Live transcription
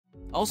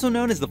Also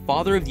known as the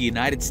Father of the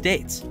United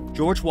States,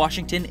 George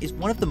Washington is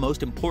one of the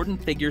most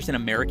important figures in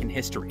American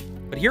history.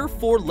 But here are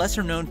 4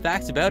 lesser-known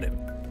facts about him.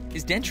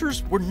 His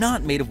dentures were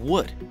not made of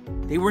wood.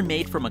 They were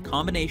made from a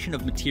combination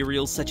of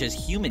materials such as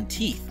human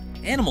teeth,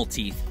 animal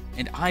teeth,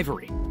 and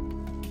ivory.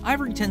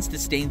 Ivory tends to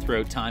stain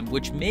throughout time,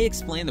 which may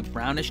explain the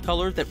brownish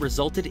color that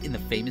resulted in the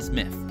famous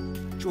myth.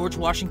 George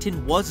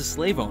Washington was a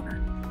slave owner,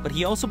 but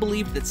he also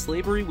believed that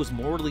slavery was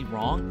morally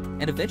wrong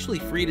and eventually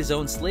freed his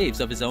own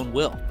slaves of his own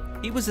will.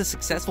 He was a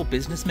successful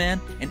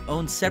businessman and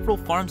owned several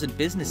farms and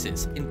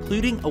businesses,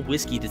 including a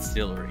whiskey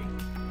distillery.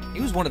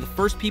 He was one of the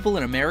first people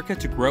in America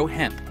to grow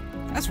hemp.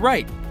 That's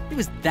right, he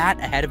was that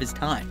ahead of his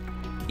time.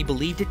 He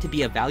believed it to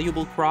be a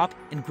valuable crop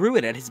and grew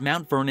it at his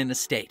Mount Vernon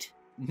estate.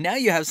 Now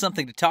you have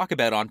something to talk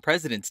about on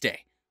President's Day.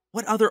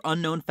 What other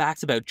unknown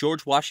facts about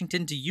George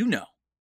Washington do you know?